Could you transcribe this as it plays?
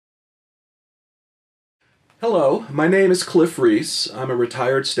Hello, my name is Cliff Rees. I'm a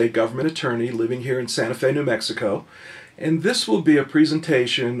retired state government attorney living here in Santa Fe, New Mexico, and this will be a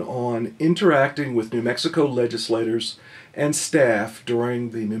presentation on interacting with New Mexico legislators and staff during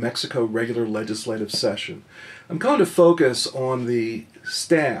the New Mexico regular legislative session. I'm going to focus on the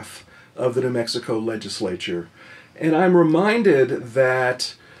staff of the New Mexico Legislature, and I'm reminded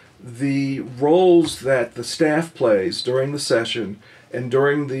that the roles that the staff plays during the session and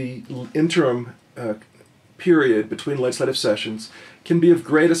during the interim period between legislative sessions can be of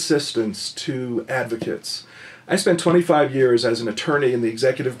great assistance to advocates. I spent 25 years as an attorney in the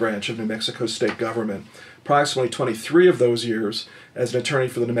executive branch of New Mexico State government, approximately 23 of those years as an attorney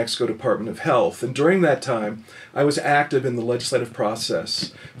for the New Mexico Department of Health. And during that time, I was active in the legislative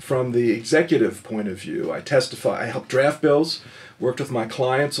process from the executive point of view. I helped draft bills, worked with my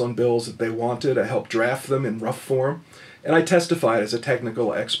clients on bills that they wanted. I helped draft them in rough form, and I testified as a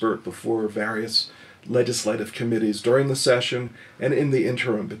technical expert before various legislative committees during the session and in the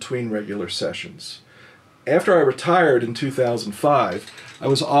interim between regular sessions. After I retired in 2005, I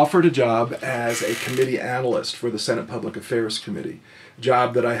was offered a job as a committee analyst for the Senate Public Affairs Committee, a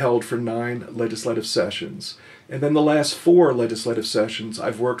job that I held for 9 legislative sessions. And then the last 4 legislative sessions,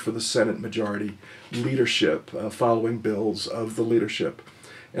 I've worked for the Senate Majority Leadership, following bills of the leadership.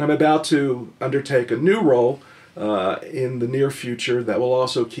 And I'm about to undertake a new role in the near future that will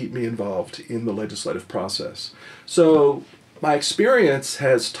also keep me involved in the legislative process. So my experience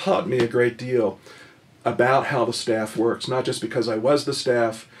has taught me a great deal about how the staff works, not just because I was the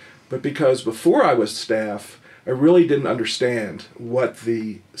staff, but because before I was staff, I really didn't understand what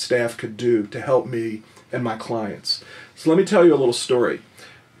the staff could do to help me and my clients. So let me tell you a little story.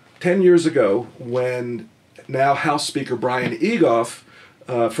 10 years ago, when now House Speaker Brian Egoff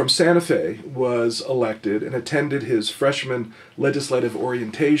from Santa Fe was elected and attended his freshman legislative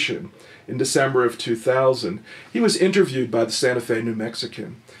orientation in December of 2000, he was interviewed by the Santa Fe New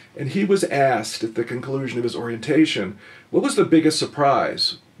Mexican, and he was asked at the conclusion of his orientation, what was the biggest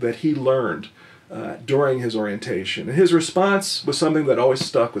surprise that he learned during his orientation? And his response was something that always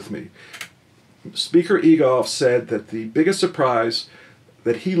stuck with me. Speaker Egoff said that the biggest surprise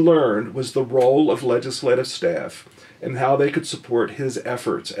that he learned was the role of legislative staff and how they could support his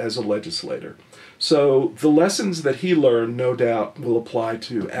efforts as a legislator. So the lessons that he learned, no doubt, will apply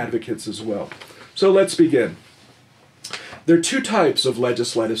to advocates as well. So let's begin. There are 2 types of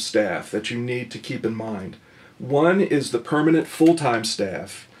legislative staff that you need to keep in mind. One is the permanent full-time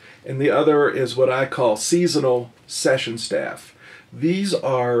staff, and the other is what I call seasonal session staff. These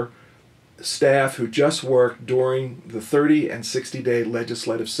are staff who just work during the 30 and 60-day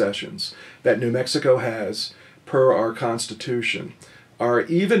legislative sessions that New Mexico has per our Constitution. Our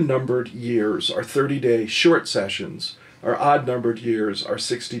even-numbered years are 30-day short sessions. Our odd-numbered years are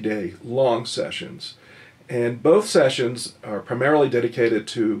 60-day long sessions. And both sessions are primarily dedicated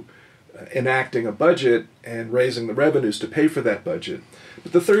to enacting a budget and raising the revenues to pay for that budget.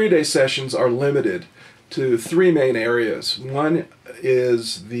 But the 30-day sessions are limited to 3 main areas. One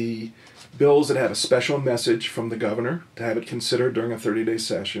is the bills that have a special message from the governor to have it considered during a 30-day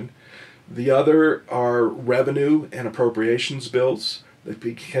session. The other are revenue and appropriations bills that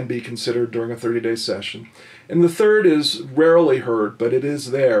can be considered during a 30-day session. And the third is rarely heard, but it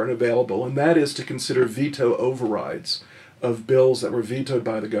is there and available, and that is to consider veto overrides of bills that were vetoed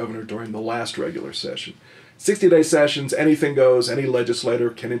by the governor during the last regular session. 60-day sessions, anything goes, any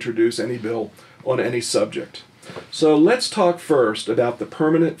legislator can introduce any bill on any subject. So let's talk first about the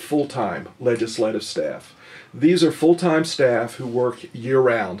permanent full-time legislative staff. These are full-time staff who work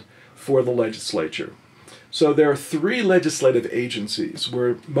year-round for the legislature. So there are 3 legislative agencies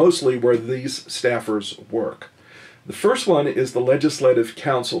mostly where these staffers work. The first one is the Legislative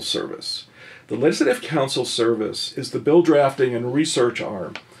Counsel Service. The Legislative Counsel Service is the bill drafting and research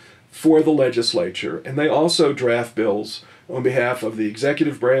arm for the legislature, and they also draft bills on behalf of the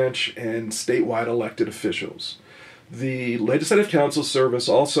executive branch and statewide elected officials. The Legislative Counsel Service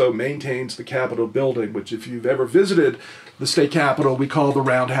also maintains the Capitol building, which if you've ever visited the state capitol, we call the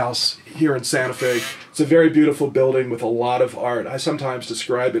Roundhouse here in Santa Fe. It's a very beautiful building with a lot of art. I sometimes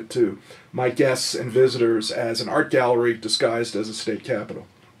describe it to my guests and visitors as an art gallery disguised as a state capitol.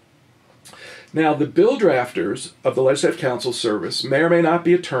 Now, the bill drafters of the Legislative Counsel Service may or may not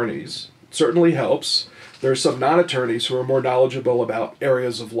be attorneys. It certainly helps. There are some non-attorneys who are more knowledgeable about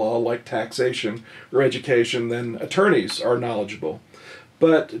areas of law like taxation or education than attorneys are knowledgeable.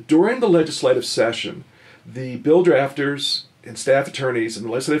 But during the legislative session, the bill drafters and staff attorneys in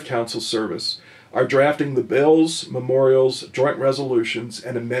the Legislative Counsel Service are drafting the bills, memorials, joint resolutions,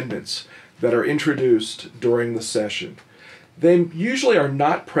 and amendments that are introduced during the session. They usually are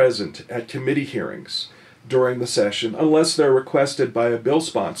not present at committee hearings. during the session unless they're requested by a bill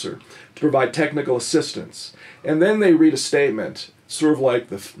sponsor to provide technical assistance. And then they read a statement, sort of like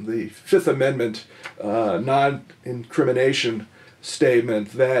the Fifth Amendment non-incrimination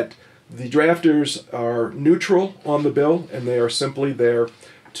statement, that the drafters are neutral on the bill and they are simply there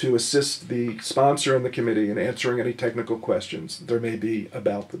to assist the sponsor and the committee in answering any technical questions there may be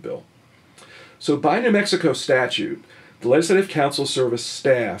about the bill. So by New Mexico statute, the Legislative Counsel Service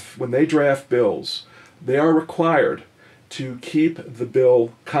staff, when they draft bills, they are required to keep the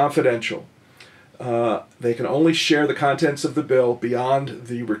bill confidential. They can only share the contents of the bill beyond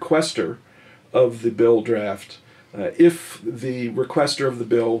the requester of the bill draft if the requester of the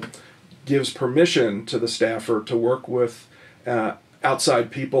bill gives permission to the staffer to work with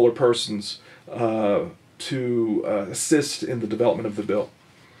outside people or persons to assist in the development of the bill.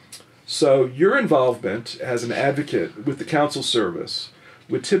 So your involvement as an advocate with the counsel service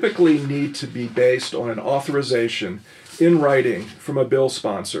would typically need to be based on an authorization in writing from a bill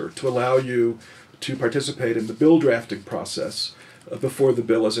sponsor to allow you to participate in the bill drafting process before the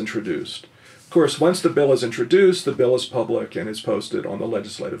bill is introduced. Of course, once the bill is introduced, the bill is public and is posted on the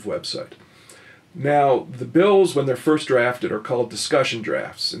legislative website. Now, the bills, when they're first drafted, are called discussion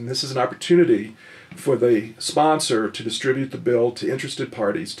drafts, and this is an opportunity for the sponsor to distribute the bill to interested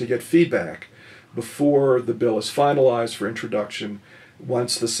parties to get feedback before the bill is finalized for introduction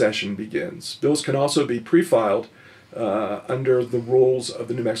once the session begins. Bills can also be pre-filed under the rules of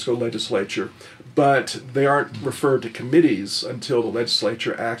the New Mexico Legislature, but they aren't referred to committees until the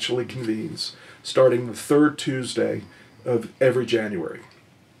legislature actually convenes, starting the third Tuesday of every January,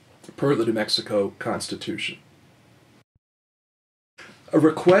 per the New Mexico Constitution. A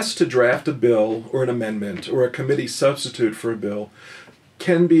request to draft a bill or an amendment or a committee substitute for a bill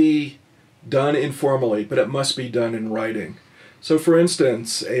can be done informally, but it must be done in writing. So for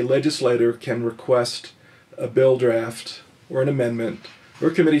instance, a legislator can request a bill draft or an amendment or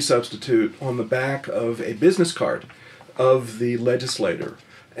a committee substitute on the back of a business card of the legislator.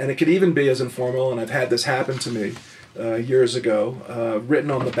 And it could even be as informal, and I've had this happen to me years ago,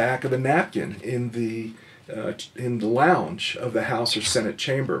 written on the back of a napkin in the lounge of the House or Senate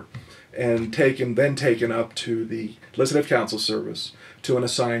chamber, and then taken up to the Legislative Counsel Service, to an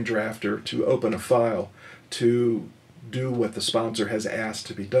assigned drafter, to open a file, to do what the sponsor has asked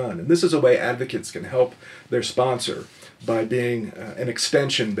to be done. And this is a way advocates can help their sponsor by being an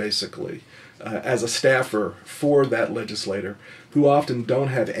extension, basically, as a staffer for that legislator, who often don't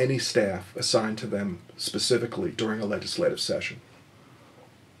have any staff assigned to them specifically during a legislative session.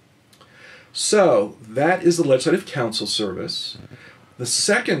 So that is the Legislative Counsel Service. The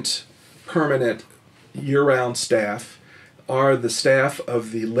second permanent year-round staff are the staff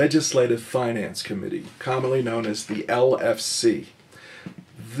of the Legislative Finance Committee, commonly known as the LFC.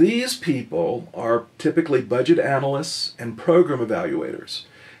 These people are typically budget analysts and program evaluators.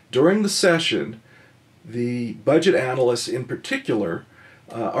 During the session, the budget analysts in particular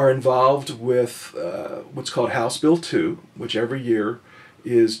are involved with what's called House Bill 2, which every year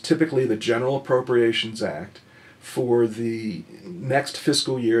is typically the General Appropriations Act for the next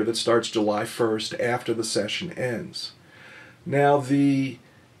fiscal year that starts July 1st after the session ends. Now, the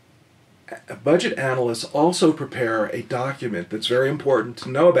budget analysts also prepare a document that's very important to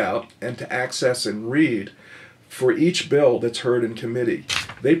know about and to access and read for each bill that's heard in committee.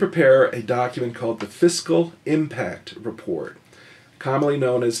 They prepare a document called the Fiscal Impact Report, commonly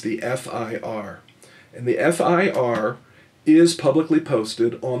known as the FIR. And the FIR is publicly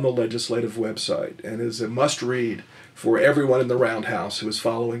posted on the legislative website and is a must-read for everyone in the Roundhouse who is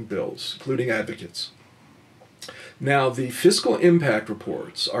following bills, including advocates. Now, the fiscal impact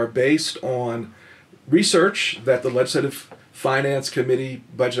reports are based on research that the Legislative Finance Committee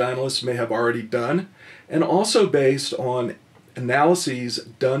budget analysts may have already done, and also based on analyses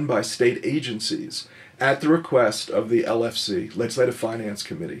done by state agencies at the request of the LFC, Legislative Finance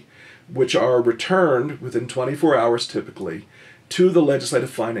Committee, which are returned within 24 hours typically to the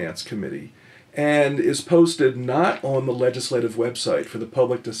Legislative Finance Committee, and is posted not on the legislative website for the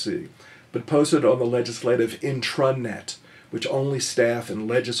public to see, but posted on the legislative intranet, which only staff and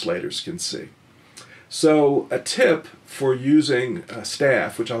legislators can see. So a tip for using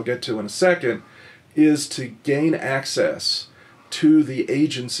staff, which I'll get to in a second, is to gain access to the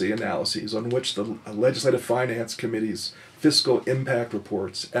agency analyses on which the Legislative Finance Committee's fiscal impact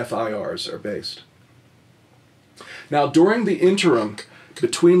reports, FIRs, are based. Now, during the interim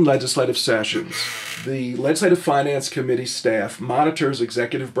between legislative sessions, the Legislative Finance Committee staff monitors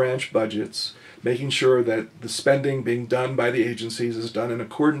executive branch budgets, making sure that the spending being done by the agencies is done in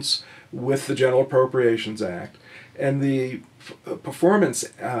accordance with the General Appropriations Act, and the performance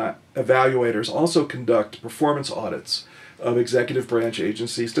evaluators also conduct performance audits of executive branch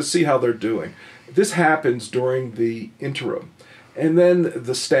agencies to see how they're doing. This happens during the interim. And then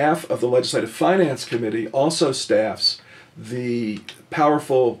the staff of the Legislative Finance Committee also staffs the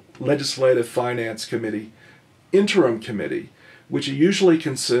powerful Legislative Finance Committee Interim Committee, which usually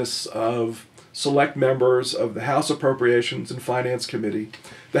consists of select members of the House Appropriations and Finance Committee,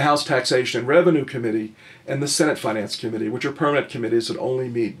 the House Taxation and Revenue Committee, and the Senate Finance Committee, which are permanent committees that only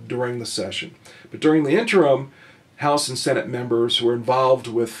meet during the session. But during the interim, House and Senate members who are involved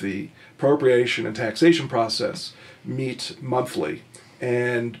with the appropriation and taxation process meet monthly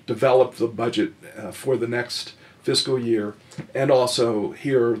and develop the budget for the next fiscal year, and also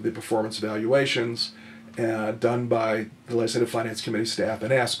hear the performance evaluations done by the Legislative Finance Committee staff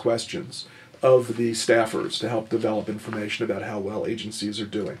and ask questions of the staffers to help develop information about how well agencies are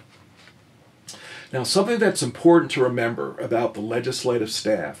doing. Now, something that's important to remember about the legislative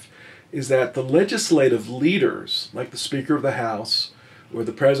staff is that the legislative leaders, like the Speaker of the House, or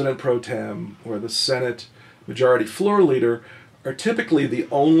the President Pro Tem, or the Senate Majority Floor Leader, are typically the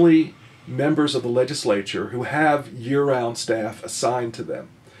only members of the legislature who have year-round staff assigned to them.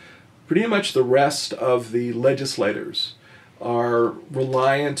 Pretty much the rest of the legislators are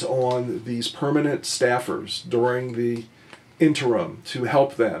reliant on these permanent staffers during the interim to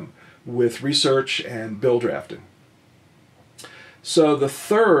help them with research and bill drafting. So the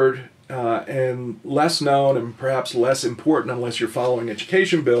third and less known and perhaps less important unless you're following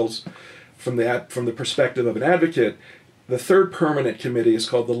education bills from the perspective of an advocate, the third permanent committee is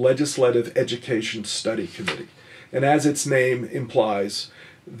called the Legislative Education Study Committee. And as its name implies,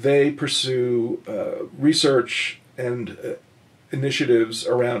 they pursue research and initiatives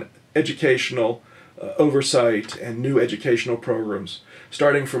around educational oversight and new educational programs,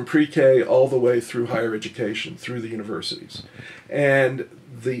 starting from pre-K all the way through higher education, through the universities. And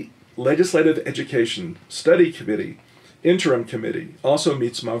the Legislative Education Study Committee, Interim Committee, also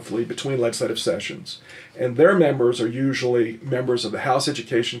meets monthly between legislative sessions. And their members are usually members of the House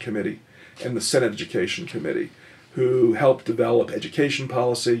Education Committee and the Senate Education Committee, who help develop education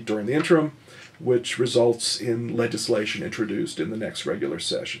policy during the interim, which results in legislation introduced in the next regular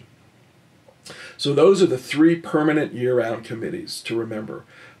session. So those are the three permanent year-round committees to remember: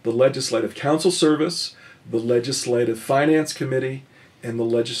 the Legislative Counsel Service, the Legislative Finance Committee, and the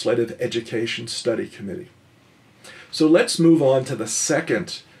Legislative Education Study Committee. So let's move on to the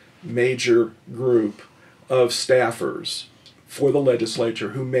second major group of staffers for the legislature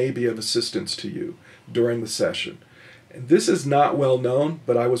who may be of assistance to you during the session. And this is not well known,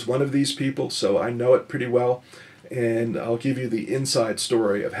 but I was one of these people, so I know it pretty well, and I'll give you the inside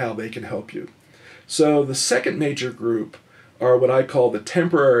story of how they can help you. So the second major group are what I call the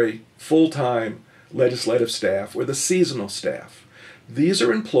temporary full-time legislative staff, or the seasonal staff. These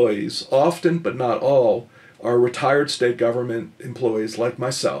are employees, often but not all, are retired state government employees like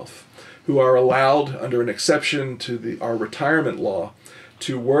myself, who are allowed under an exception to our retirement law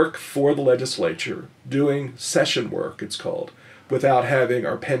to work for the legislature, doing session work, it's called, without having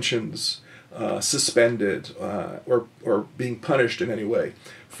our pensions suspended or being punished in any way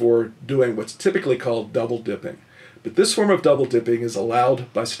for doing what's typically called double dipping. But this form of double dipping is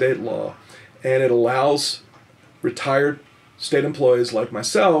allowed by state law, and it allows retired state employees like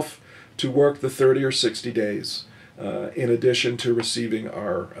myself to work the 30 or 60 days in addition to receiving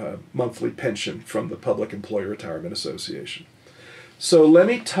our monthly pension from the Public Employee Retirement Association. So let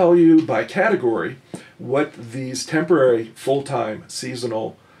me tell you by category what these temporary full-time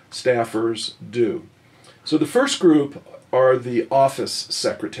seasonal staffers do. So the first group are the office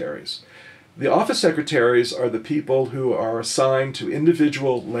secretaries. The office secretaries are the people who are assigned to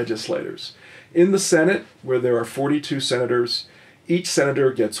individual legislators. In the Senate, where there are 42 senators, each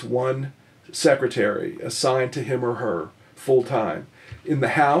senator gets one secretary assigned to him or her full-time. In the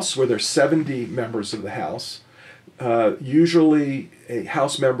House, where there's 70 members of the House, usually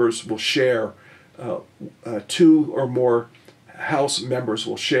House members will share, two or more House members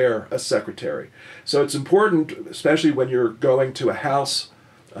will share a secretary. So it's important, especially when you're going to a House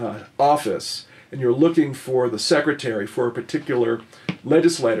office and you're looking for the secretary for a particular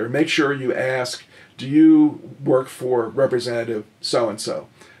legislator, make sure you ask, do you work for Representative so-and-so?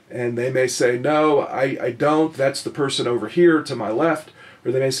 And they may say, no, I don't, that's the person over here to my left.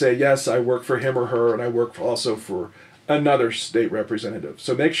 Or they may say, yes, I work for him or her, and I work also for another state representative.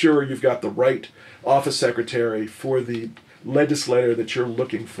 So make sure you've got the right office secretary for the legislator that you're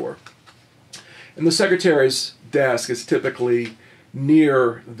looking for. And the secretary's desk is typically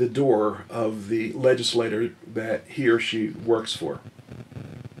near the door of the legislator that he or she works for.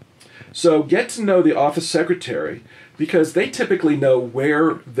 So get to know the office secretary, because they typically know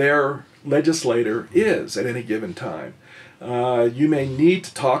where their legislator is at any given time. You may need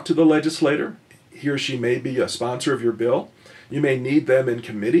to talk to the legislator. He or she may be a sponsor of your bill. You may need them in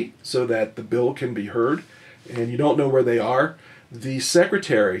committee so that the bill can be heard, and you don't know where they are. The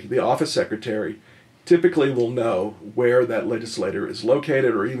secretary, the office secretary, typically will know where that legislator is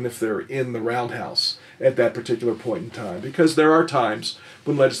located, or even if they're in the roundhouse at that particular point in time, because there are times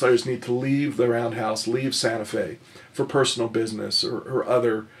when legislators need to leave the roundhouse, leave Santa Fe for personal business or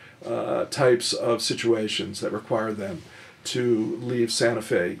other types of situations that require them to leave Santa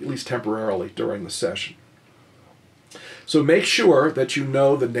Fe, at least temporarily, during the session. So make sure that you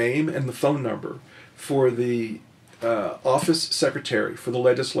know the name and the phone number for the office secretary, for the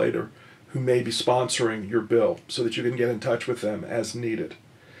legislator who may be sponsoring your bill, so that you can get in touch with them as needed.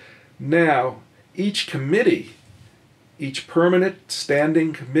 Now, each committee, each permanent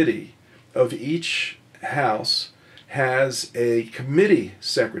standing committee of each house has a committee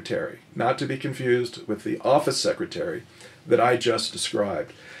secretary, not to be confused with the office secretary that I just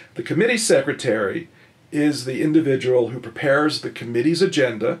described. The committee secretary is the individual who prepares the committee's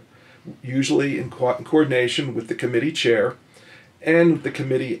agenda, usually in coordination with the committee chair and the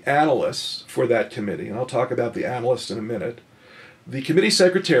committee analysts for that committee. And I'll talk about the analysts in a minute. The committee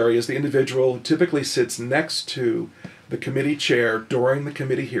secretary is the individual who typically sits next to the committee chair during the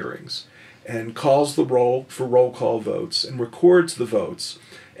committee hearings and calls the roll for roll call votes and records the votes.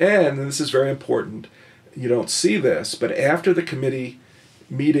 And this is very important, you don't see this, but after the committee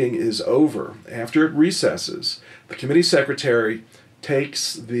meeting is over, after it recesses, the committee secretary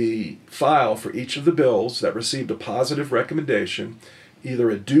takes the file for each of the bills that received a positive recommendation,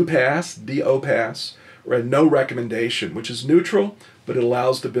 either a do pass, D-O pass, or a no recommendation, which is neutral, but it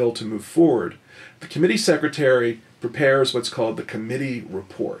allows the bill to move forward. The committee secretary prepares what's called the committee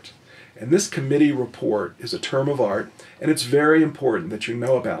report. And this committee report is a term of art, and it's very important that you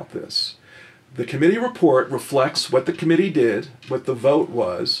know about this. The committee report reflects what the committee did, what the vote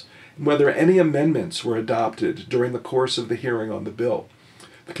was, and whether any amendments were adopted during the course of the hearing on the bill.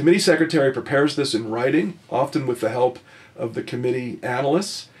 The committee secretary prepares this in writing, often with the help of the committee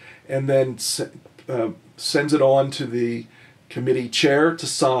analysts, and then sends it on to the committee chair to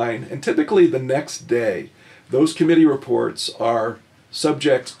sign, and typically the next day. Those committee reports are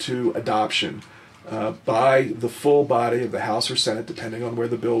subject to adoption by the full body of the House or Senate, depending on where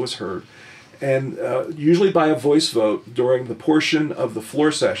the bill was heard, and usually by a voice vote during the portion of the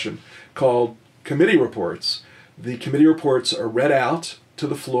floor session called committee reports. The committee reports are read out to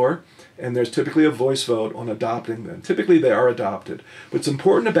the floor, and there's typically a voice vote on adopting them. Typically they are adopted. What's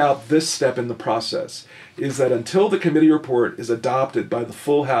important about this step in the process is that until the committee report is adopted by the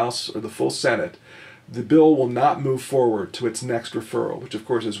full House or the full Senate, the bill will not move forward to its next referral, which of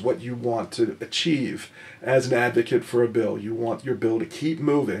course is what you want to achieve as an advocate for a bill. You want your bill to keep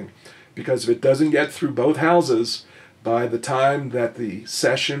moving, because if it doesn't get through both houses by the time that the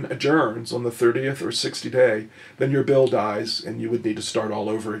session adjourns on the 30th or 60th day, then your bill dies and you would need to start all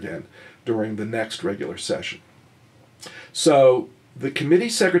over again during the next regular session. So the committee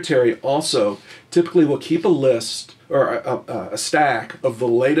secretary also typically will keep a list or a stack of the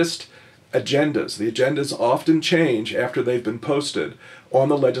latest agendas. The agendas often change after they've been posted on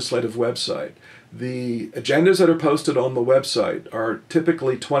the legislative website. The agendas that are posted on the website are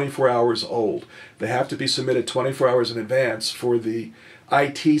typically 24 hours old. They have to be submitted 24 hours in advance for the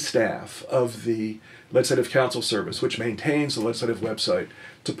IT staff of the Legislative Counsel Service, which maintains the legislative website,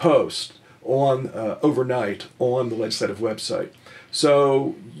 to post on overnight on the legislative website.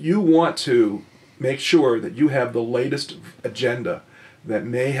 So you want to make sure that you have the latest agenda that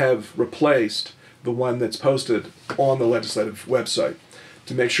may have replaced the one that's posted on the legislative website,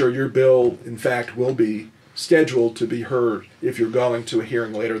 to make sure your bill, in fact, will be scheduled to be heard if you're going to a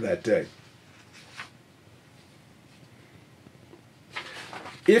hearing later that day.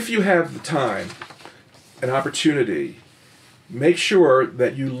 If you have the time and opportunity, make sure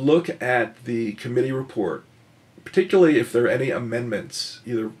that you look at the committee report, particularly if there are any amendments,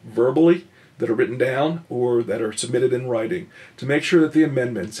 either verbally that are written down or that are submitted in writing, to make sure that the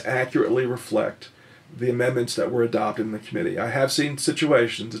amendments accurately reflect the amendments that were adopted in the committee. I have seen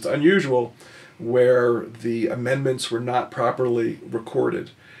situations, it's unusual, where the amendments were not properly recorded.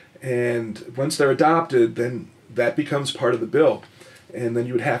 And once they're adopted, then that becomes part of the bill. And then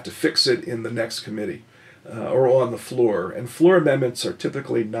you would have to fix it in the next committee or on the floor. And floor amendments are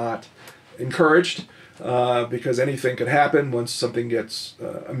typically not encouraged because anything could happen once something gets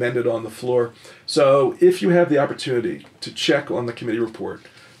amended on the floor. So if you have the opportunity to check on the committee report,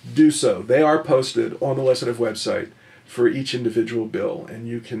 do so. They are posted on the legislative website for each individual bill, and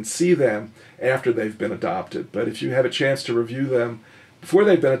you can see them after they've been adopted. But if you have a chance to review them before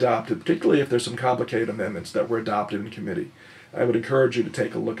they've been adopted, particularly if there's some complicated amendments that were adopted in committee, I would encourage you to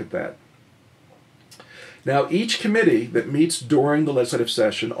take a look at that. Now, each committee that meets during the legislative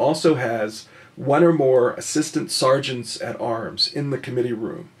session also has one or more assistant sergeants at arms in the committee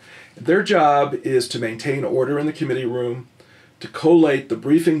room. Their job is to maintain order in the committee room, to collate the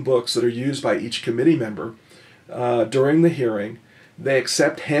briefing books that are used by each committee member during the hearing. They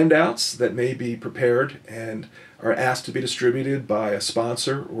accept handouts that may be prepared and are asked to be distributed by a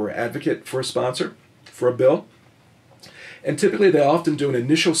sponsor or advocate for a sponsor for a bill. And typically they often do an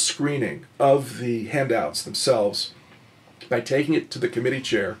initial screening of the handouts themselves by taking it to the committee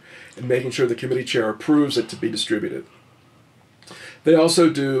chair and making sure the committee chair approves it to be distributed. They also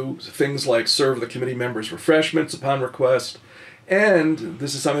do things like serve the committee members refreshments upon request, and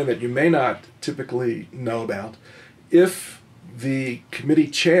this is something that you may not typically know about. If the committee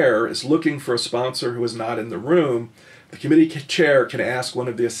chair is looking for a sponsor who is not in the room, the committee chair can ask one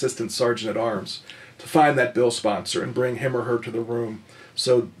of the assistant sergeant at arms to find that bill sponsor and bring him or her to the room,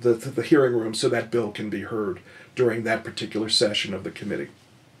 so the hearing room, so that bill can be heard during that particular session of the committee.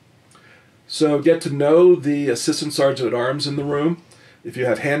 So get to know the assistant sergeant at arms in the room. If you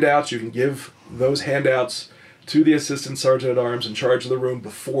have handouts, you can give those handouts to the assistant sergeant at arms in charge of the room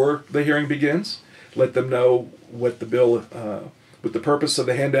before the hearing begins. Let them know what the bill, what the purpose of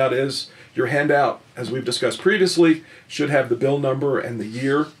the handout is. Your handout, as we've discussed previously, should have the bill number and the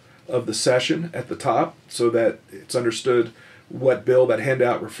year of the session at the top so that it's understood what bill that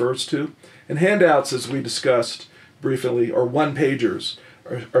handout refers to. And handouts, as we discussed briefly, or one-pagers,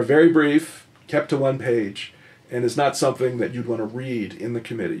 are very brief, kept to one page, and is not something that you'd want to read in the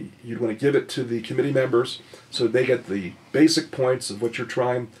committee. You'd want to give it to the committee members so they get the basic points of what you're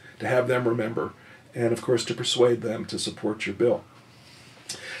trying to have them remember, and of course to persuade them to support your bill.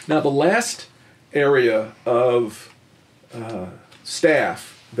 Now, the last area of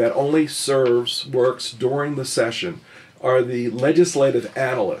staff that only works during the session are the legislative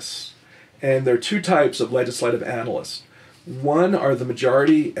analysts. And there are two types of legislative analysts. One are the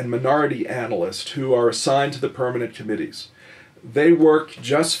majority and minority analysts who are assigned to the permanent committees. They work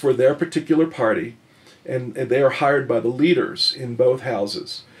just for their particular party, and they are hired by the leaders in both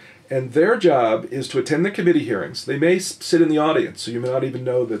houses. And their job is to attend the committee hearings. They may sit in the audience, so you may not even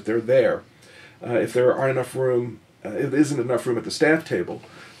know that they're there. If there aren't enough room, if there isn't enough room at the staff table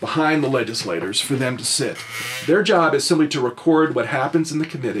behind the legislators for them to sit. Their job is simply to record what happens in the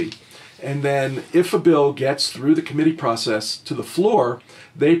committee, and then if a bill gets through the committee process to the floor,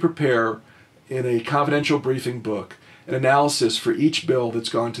 they prepare in a confidential briefing book an analysis for each bill that's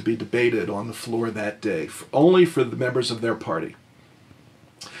going to be debated on the floor that day, only for the members of their party.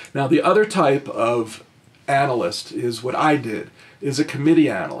 Now, the other type of analyst is what I did, is a committee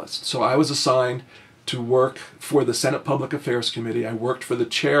analyst. So I was assigned to work for the Senate Public Affairs Committee. I worked for the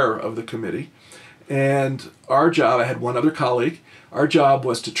chair of the committee. And our job, I had one other colleague, our job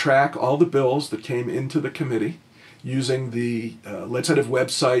was to track all the bills that came into the committee using the legislative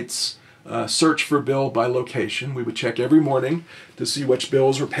website's search for bill by location. We would check every morning to see which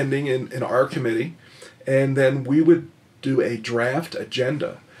bills were pending in our committee. And then we would do a draft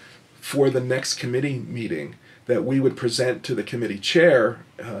agenda for the next committee meeting that we would present to the committee chair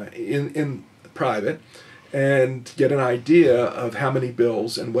in private, and get an idea of how many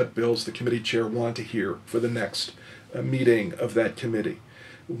bills and what bills the committee chair want to hear for the next meeting of that committee.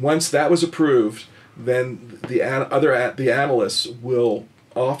 Once that was approved, then the analysts will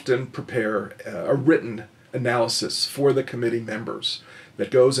often prepare a written analysis for the committee members that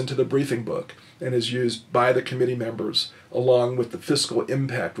goes into the briefing book and is used by the committee members along with the fiscal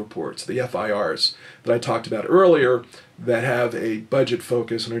impact reports, the FIRs, that I talked about earlier, that have a budget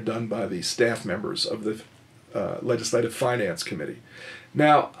focus and are done by the staff members of the Legislative Finance Committee.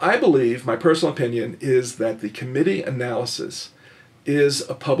 Now, I believe, my personal opinion, is that the committee analysis is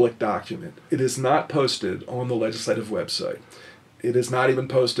a public document. It is not posted on the legislative website. It is not even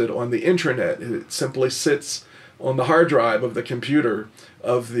posted on the intranet. It simply sits on the hard drive of the computer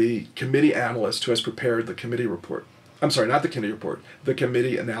of the committee analyst who has prepared the committee report. I'm sorry, not the committee report, the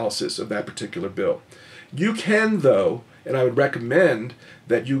committee analysis of that particular bill. You can, though, and I would recommend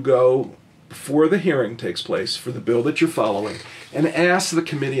that you go before the hearing takes place for the bill that you're following and ask the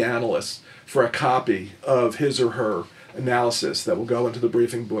committee analyst for a copy of his or her analysis that will go into the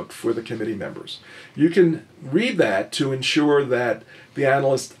briefing book for the committee members. You can read that to ensure that the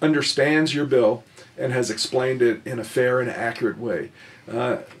analyst understands your bill and has explained it in a fair and accurate way.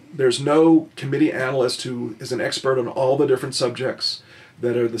 There's no committee analyst who is an expert on all the different subjects.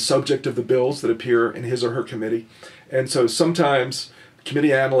 that are the subject of the bills that appear in his or her committee. And so sometimes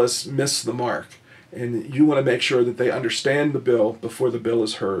committee analysts miss the mark, and you want to make sure that they understand the bill before the bill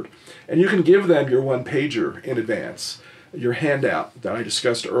is heard. And you can give them your one-pager in advance, your handout that I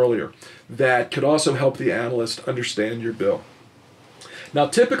discussed earlier, that could also help the analyst understand your bill. Now,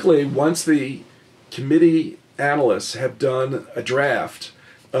 typically, once the committee analysts have done a draft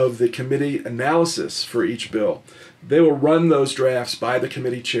of the committee analysis for each bill, they will run those drafts by the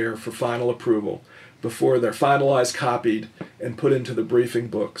committee chair for final approval before they're finalized, copied, and put into the briefing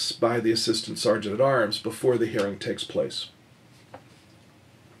books by the Assistant Sergeant at Arms before the hearing takes place.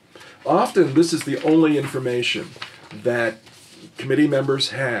 Often, this is the only information that committee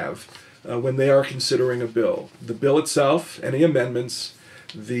members have when they are considering a bill. The bill itself, any amendments,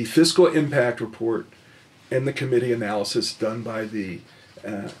 the fiscal impact report, and the committee analysis done by the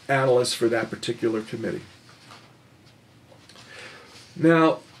analysts for that particular committee.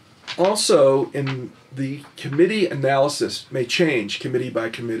 Now, also, in the committee analysis may change committee by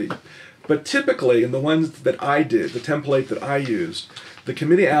committee, but typically in the ones that I did, the template that I used, the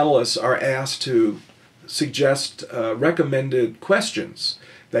committee analysts are asked to suggest recommended questions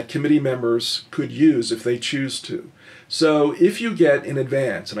that committee members could use if they choose to. So if you get in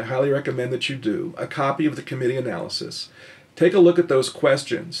advance, and I highly recommend that you do, a copy of the committee analysis, take a look at those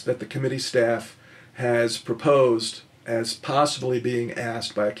questions that the committee staff has proposed as possibly being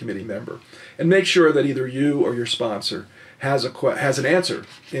asked by a committee member, and make sure that either you or your sponsor has an answer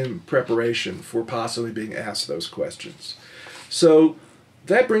in preparation for possibly being asked those questions. So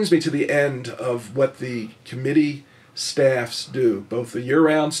that brings me to the end of what the committee staffs do, both the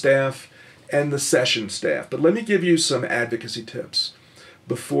year-round staff and the session staff. But let me give you some advocacy tips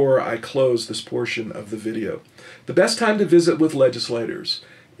before I close this portion of the video. The best time to visit with legislators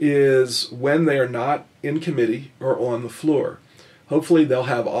is when they are not in committee or on the floor. Hopefully they'll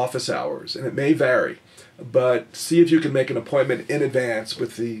have office hours, and it may vary, but see if you can make an appointment in advance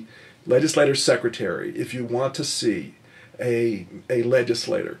with the legislator secretary if you want to see a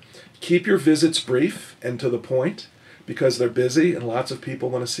legislator. Keep your visits brief and to the point, because they're busy and lots of people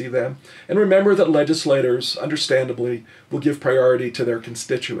want to see them. And remember that legislators, understandably, will give priority to their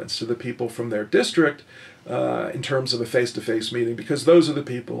constituents, to the people from their district, in terms of a face-to-face meeting, because those are the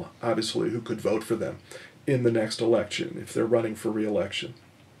people, obviously, who could vote for them in the next election if they're running for re-election.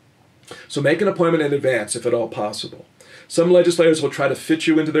 So make an appointment in advance, if at all possible. Some legislators will try to fit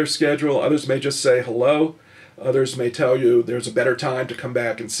you into their schedule. Others may just say hello. Others may tell you there's a better time to come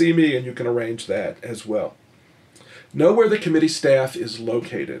back and see me, and you can arrange that as well. Know where the committee staff is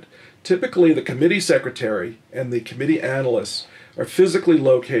located. Typically, the committee secretary and the committee analysts are physically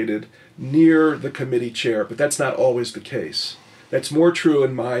located near the committee chair, but that's not always the case. That's more true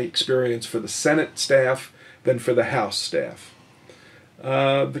in my experience for the Senate staff than for the House staff.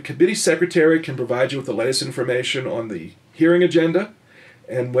 The committee secretary can provide you with the latest information on the hearing agenda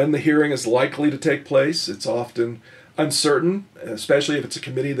and when the hearing is likely to take place. It's often uncertain, especially if it's a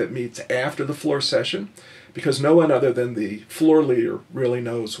committee that meets after the floor session, because no one other than the floor leader really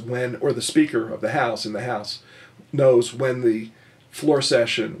knows when, or the Speaker of the House in the House knows when the floor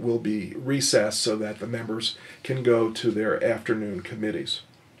session will be recessed so that the members can go to their afternoon committees.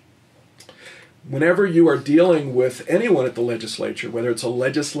 Whenever you are dealing with anyone at the legislature, whether it's a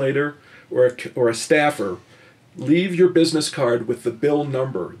legislator or a staffer, leave your business card with the bill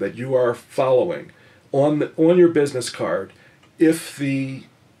number that you are following on your business card. If the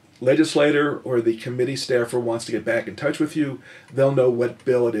legislator or the committee staffer wants to get back in touch with you, they'll know what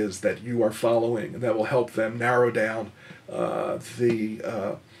bill it is that you are following, and that will help them narrow down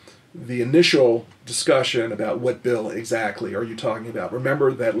the initial discussion about what bill exactly are you talking about.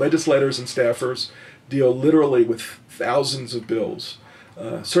 Remember that legislators and staffers deal literally with thousands of bills,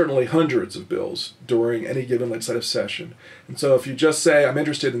 certainly hundreds of bills during any given legislative session. And so if you just say, I'm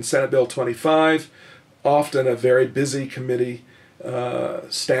interested in Senate Bill 25, often a very busy committee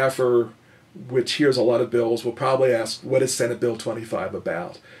staffer, which hears a lot of bills, will probably ask, what is Senate Bill 25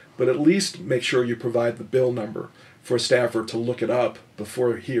 about? But at least make sure you provide the bill number for a staffer to look it up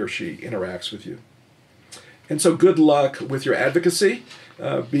before he or she interacts with you. And so good luck with your advocacy.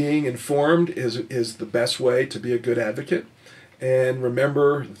 Being informed is the best way to be a good advocate. And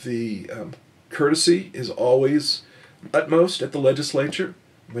remember, the courtesy is always utmost at the legislature.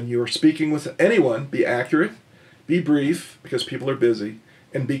 When you are speaking with anyone, be accurate, be brief, because people are busy,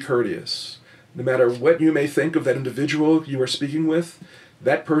 and be courteous. No matter what you may think of that individual you are speaking with,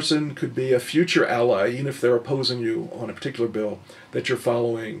 that person could be a future ally, even if they're opposing you on a particular bill that you're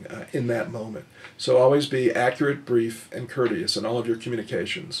following in that moment. So always be accurate, brief, and courteous in all of your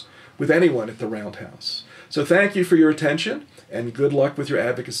communications with anyone at the Roundhouse. So thank you for your attention, and good luck with your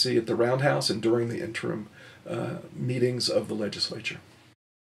advocacy at the Roundhouse and during the interim meetings of the legislature.